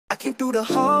Walking through the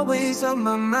hallways of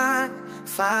my mind,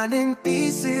 finding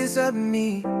pieces of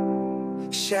me.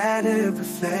 Shattered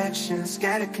reflections,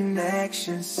 scattered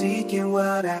connections, seeking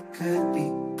what I could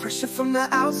be. Pressure from the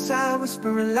outside,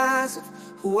 whispering lies of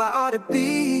who I ought to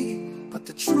be. But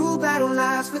the true battle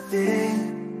lies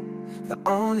within, the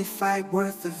only fight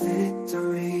worth the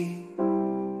victory.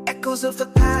 Echoes of the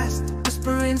past,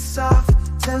 whispering soft,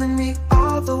 telling me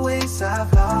all the ways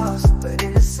I've lost. But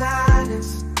in the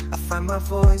silence, I find my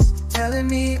voice, telling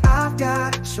me I've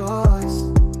got a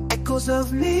choice. Echoes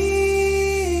of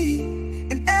me,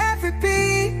 in every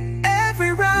beat,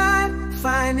 every rhyme,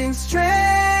 finding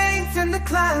strength in the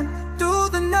climb.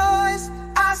 Through the noise,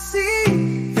 I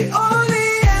see the only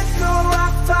echo I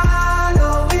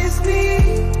follow is me.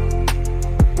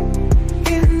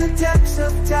 In the depths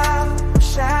of doubt,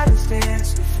 shadows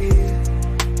dance with fear.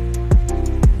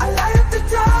 I light up the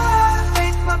dark,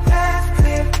 make my path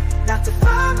clear. Not to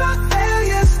find my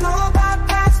failures, nor my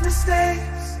past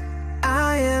mistakes.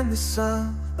 I am the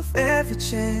sum of every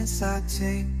chance I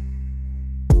take.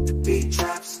 The beat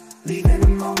drops, leaving a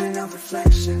moment of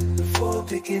reflection before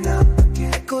picking up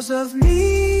again. Echoes of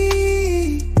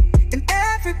me, in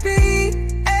every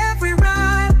beat, every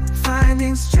rhyme,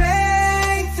 finding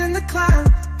strength in the climb.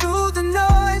 Through the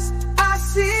noise, I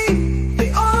see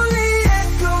the only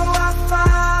echo I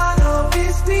follow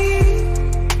is me.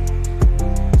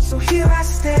 So here I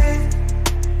stand,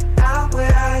 out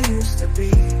where I used to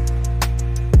be,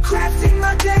 crafting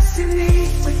my destiny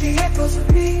with the echoes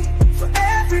of me. For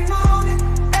every moment